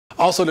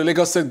Also, the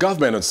Lagos State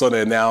government on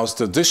Sunday announced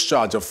the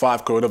discharge of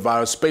 5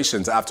 coronavirus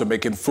patients after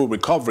making full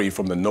recovery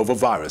from the novel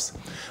virus.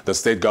 The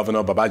state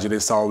governor, Babajide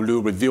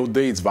Sanwo-Olu, revealed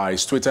this via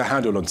his Twitter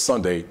handle on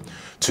Sunday.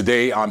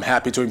 Today, I'm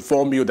happy to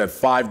inform you that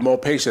 5 more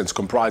patients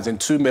comprising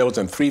 2 males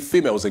and 3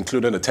 females,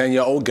 including a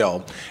 10-year-old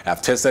girl,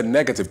 have tested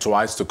negative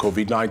twice to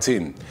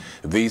COVID-19.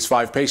 These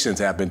 5 patients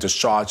have been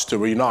discharged to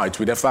reunite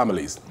with their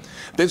families.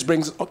 This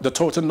brings the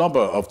total number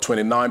of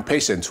 29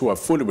 patients who are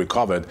fully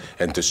recovered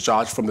and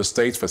discharged from the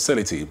state's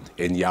facility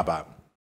in Yaba.